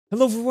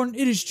Hello everyone,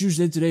 it is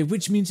Tuesday today,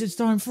 which means it's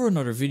time for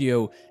another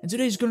video. And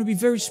today is going to be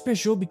very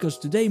special because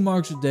today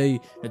marks the day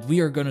that we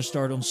are going to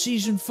start on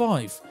Season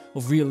 5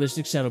 of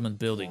Realistic Settlement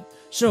Building.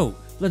 So,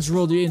 let's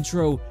roll the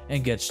intro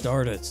and get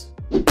started.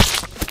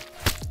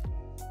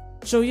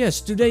 So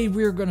yes, today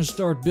we are going to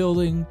start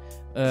building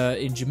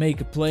in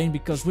Jamaica Plain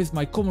because with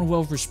my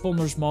Commonwealth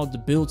Responders mod, the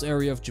build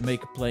area of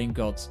Jamaica Plain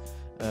got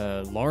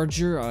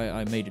larger.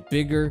 I made it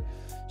bigger.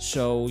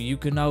 So you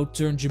can now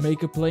turn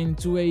Jamaica Plain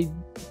into a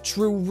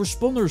true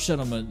responder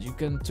settlement. You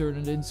can turn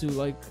it into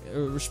like a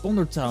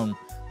responder town,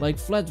 like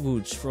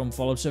Flatwoods from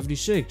Fallout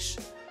 76.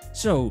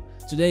 So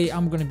today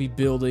I'm gonna be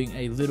building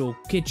a little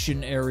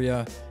kitchen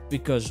area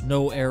because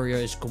no area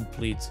is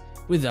complete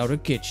without a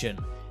kitchen.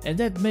 And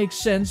that makes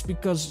sense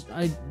because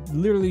I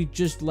literally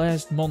just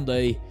last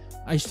Monday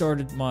I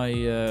started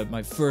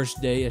my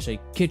first day as a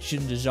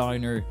kitchen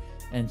designer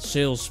and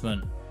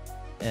salesman.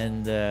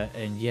 And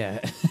yeah,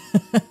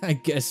 I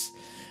guess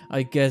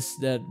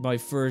that my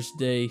first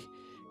day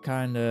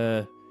kind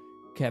of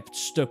kept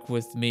stuck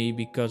with me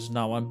because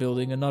now I'm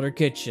building another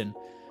kitchen.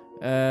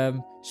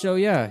 So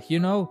yeah, you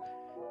know,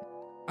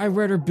 I'd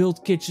rather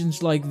build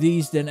kitchens like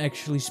these than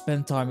actually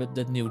spend time at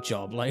that new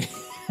job. Like,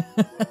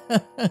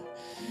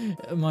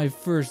 my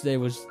first day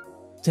was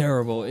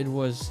terrible. It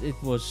was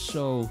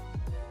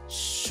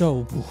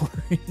so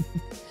boring.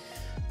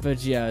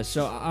 But yeah,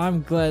 so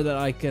I'm glad that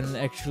I can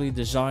actually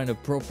design a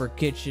proper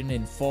kitchen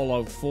in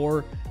Fallout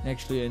 4 and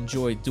actually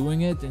enjoy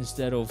doing it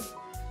instead of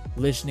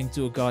listening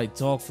to a guy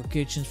talk for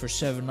kitchens for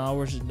 7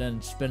 hours and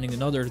then spending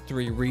another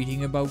 3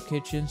 reading about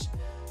kitchens.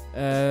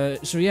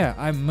 So yeah,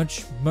 I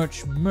much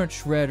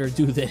rather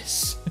do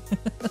this.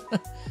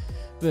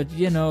 But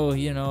you know,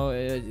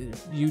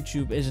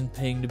 YouTube isn't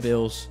paying the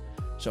bills,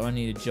 so I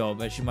need a job.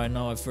 As you might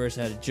know, I first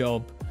had a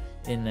job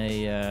in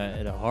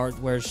at a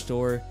hardware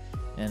store.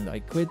 And I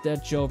quit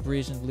that job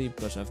recently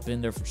because I've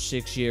been there for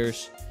 6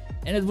 years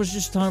and it was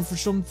just time for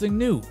something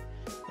new.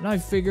 And I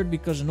figured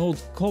because an old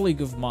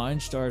colleague of mine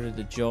started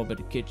a job at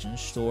a kitchen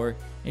store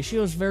and she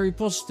was very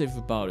positive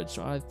about it.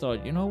 So I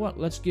thought, you know what,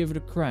 let's give it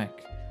a crack.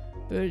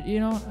 But you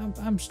know,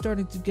 I'm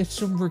starting to get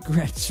some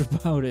regrets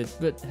about it.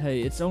 But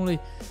hey,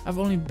 I've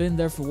only been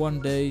there for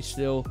 1 day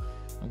still.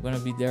 I'm gonna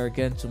be there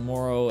again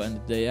tomorrow and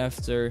the day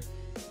after.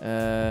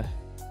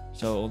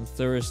 So on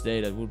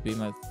Thursday, that would be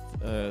my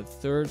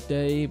third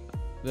day.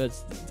 But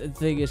the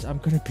thing is, I'm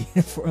gonna be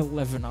there for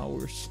 11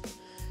 hours,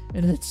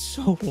 and it's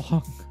so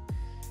long.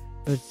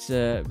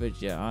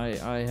 But yeah,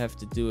 I have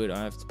to do it.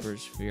 I have to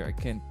persevere. I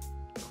can't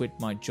quit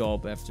my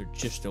job after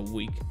just a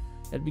week.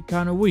 That'd be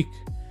kind of weak.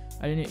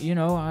 I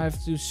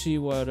have to see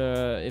what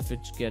if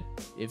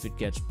it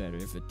gets better.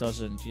 If it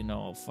doesn't,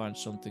 I'll find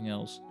something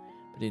else.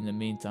 But in the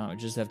meantime, I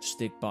just have to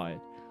stick by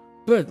it.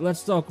 But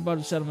let's talk about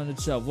the settlement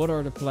itself. What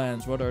are the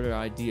plans? What are the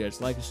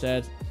ideas? Like I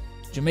said,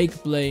 Jamaica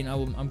Plain,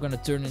 I'm gonna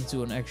turn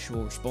into an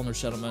actual responder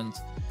settlement.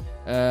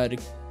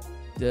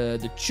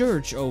 The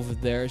church over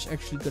there is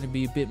actually gonna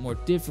be a bit more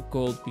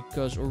difficult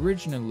because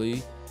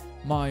originally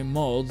my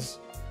mods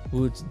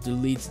would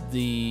delete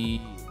the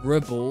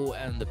rubble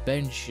and the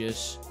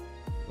benches,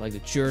 like the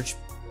church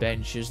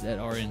benches that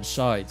are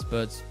inside.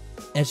 But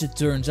as it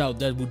turns out,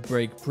 that would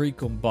break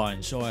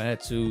pre-combine, so I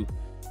had to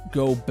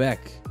go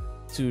back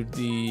to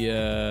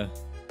the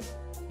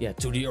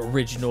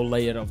original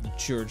layout of the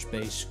church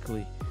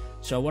basically.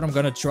 So what I'm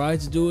gonna try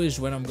to do is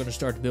when I'm gonna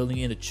start building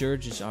in the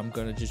church is I'm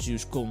gonna just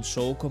use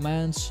console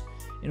commands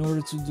in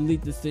order to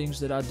delete the things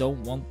that I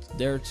don't want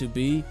there to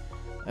be,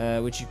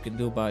 which you can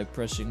do by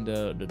pressing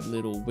the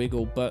little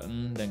wiggle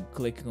button, then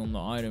clicking on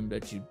the item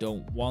that you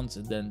don't want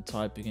and then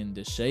typing in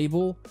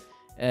disable.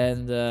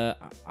 And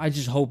I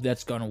just hope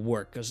that's gonna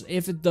work, because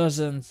if it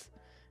doesn't,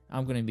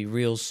 I'm gonna be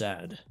real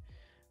sad.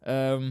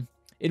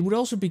 It would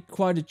also be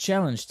quite a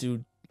challenge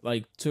to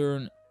like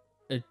turn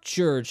a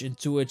church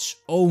into its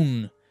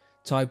own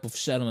type of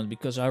settlement,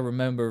 because I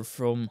remember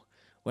from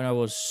when I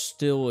was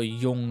still a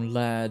young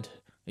lad,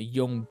 a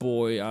young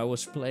boy, I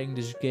was playing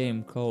this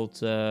game called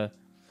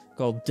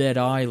Dead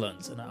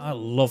Island, and I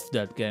loved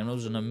that game. It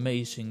was an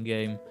amazing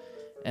game.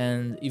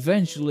 And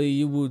eventually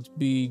you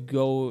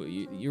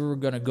were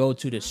gonna go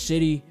to the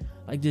city,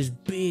 like this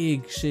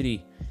big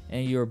city,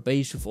 and your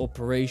base of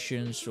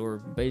operations, or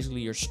basically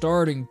your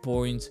starting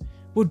point,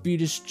 would be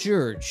this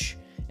church.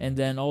 And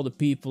then all the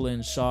people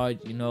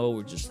inside,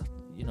 were just,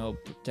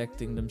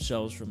 protecting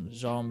themselves from the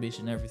zombies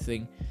and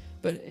everything.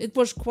 But it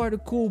was quite a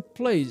cool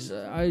place.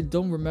 I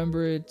don't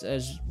remember it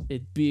as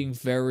it being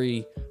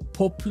very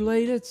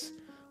populated,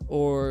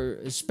 or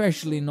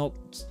especially not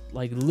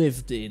like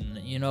lived in.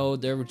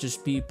 There were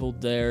just people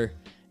there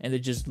and they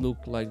just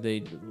looked like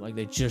they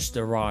just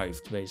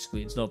arrived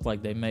basically. It's not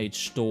like they made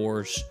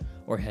stores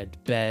or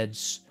had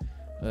beds,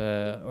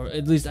 or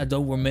at least I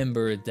don't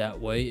remember it that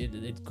way.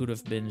 It could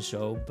have been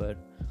so, but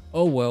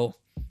oh well.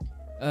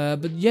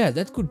 But yeah,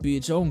 that could be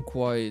its own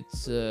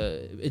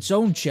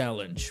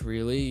challenge,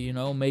 really,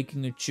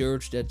 making a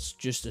church that's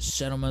just a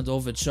settlement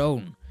of its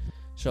own.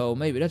 So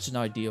maybe that's an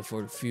idea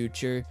for the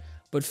future.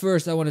 But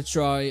first I want to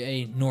try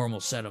a normal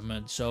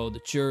settlement, so the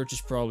church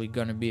is probably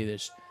gonna be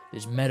this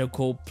this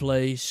medical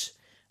place,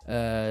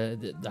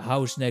 the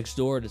house next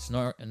door that's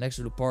not next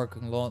to the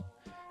parking lot,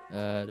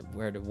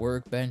 where the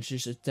workbench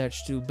is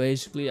attached to.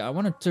 Basically, I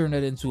want to turn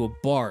that into a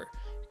bar,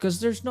 because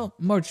there's not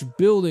much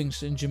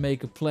buildings in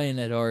Jamaica Plain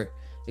that are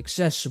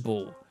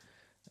accessible.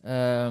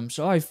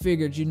 So I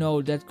figured,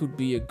 that could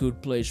be a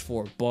good place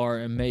for a bar,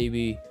 and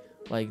maybe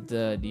like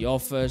the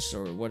office,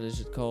 or what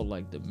is it called,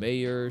 like the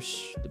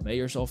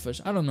mayor's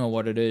office. I don't know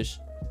what it is.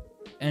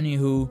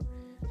 Anywho,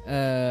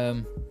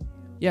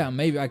 yeah,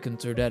 maybe I can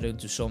turn that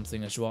into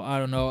something as well. I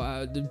don't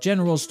know. The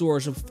general store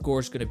is of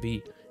course gonna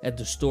be at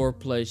the store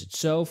place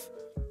itself,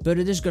 but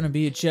it is gonna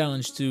be a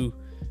challenge to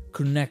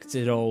connect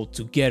it all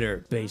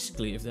together,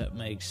 basically, if that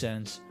makes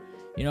sense.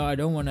 I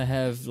don't want to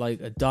have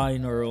like a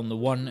diner on the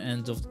one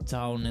end of the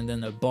town and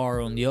then a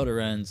bar on the other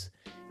end.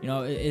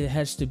 It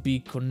has to be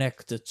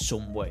connected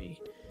some way.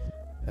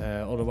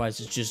 Otherwise,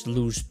 it's just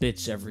loose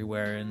bits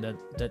everywhere, and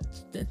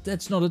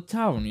that's not a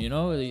town.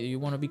 You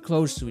want to be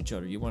close to each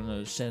other. You want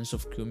a sense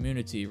of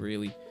community,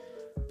 really.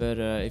 But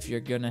if you're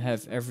gonna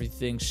have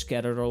everything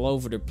scattered all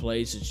over the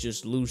place, it's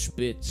just loose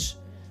bits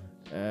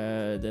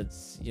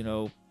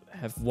that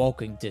have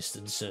walking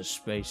distances,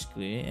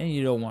 basically, and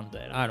you don't want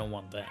that. I don't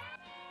want that.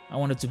 I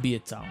want it to be a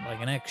town,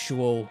 like an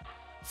actual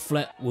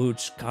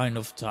flatwoods kind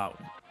of town.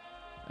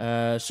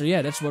 So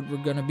yeah, that's what we're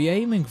gonna be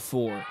aiming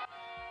for.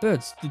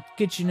 But the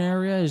kitchen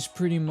area is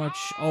pretty much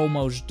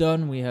almost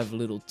done. We have a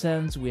little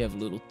tent, we have a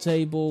little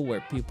table where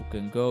people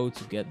can go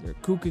to get their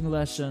cooking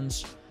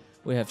lessons.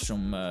 We have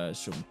some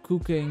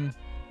cooking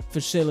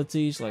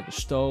facilities, like a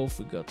stove.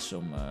 We got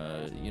some,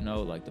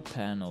 like the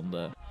pan on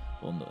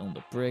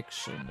the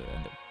bricks and the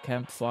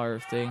campfire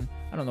thing.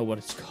 I don't know what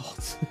it's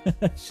called.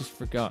 I just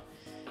forgot.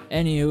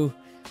 Anywho,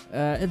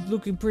 it's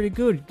looking pretty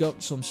good.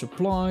 Got some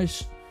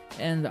supplies,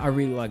 and I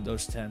really like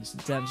those tents.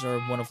 The tents are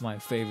one of my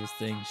favorite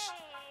things.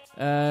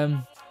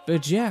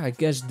 But yeah, I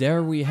guess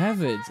there we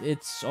have it.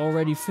 It's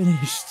already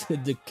finished.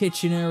 The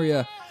kitchen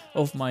area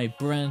of my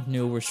brand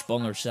new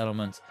responder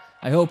settlement.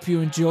 I hope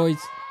you enjoyed.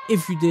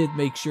 If you did,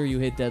 make sure you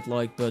hit that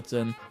like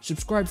button,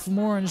 subscribe for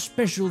more, and a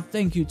special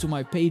thank you to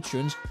my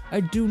patrons. I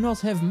do not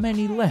have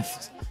many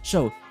left.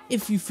 So,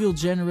 if you feel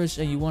generous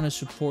and you want to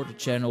support the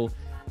channel,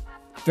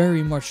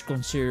 very much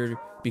consider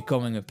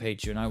becoming a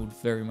patron. I would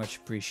very much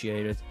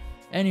appreciate it.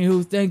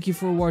 Anywho, thank you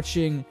for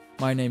watching.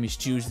 My name is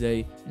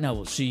Tuesday, and I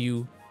will see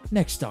you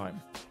next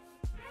time.